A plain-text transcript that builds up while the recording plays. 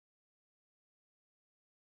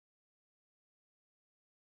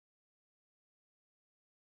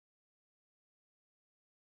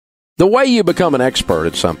The way you become an expert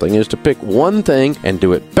at something is to pick one thing and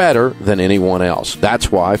do it better than anyone else.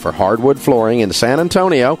 That's why for hardwood flooring in San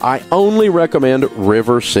Antonio, I only recommend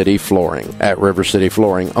River City Flooring. At River City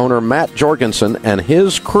Flooring, owner Matt Jorgensen and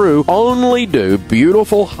his crew only do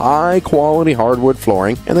beautiful, high-quality hardwood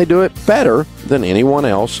flooring, and they do it better than anyone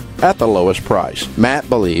else at the lowest price. Matt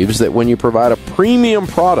believes that when you provide a premium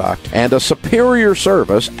product and a superior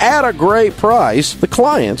service at a great price, the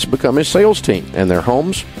clients become his sales team and their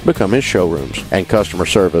homes become his showrooms. And customer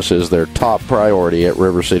service is their top priority at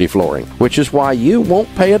River City Flooring, which is why you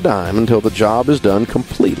won't pay a dime until the job is done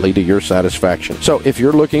completely to your satisfaction. So if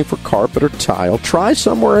you're looking for carpet or tile, try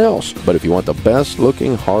somewhere else. But if you want the best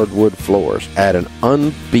looking hardwood floors at an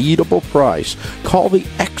unbeatable price, call the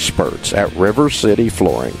experts at River City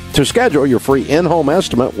Flooring. To schedule your free in-home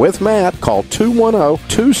estimate with Matt, call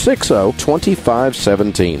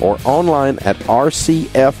 210-260-2517 or online at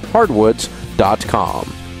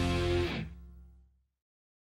rcfhardwoods.com.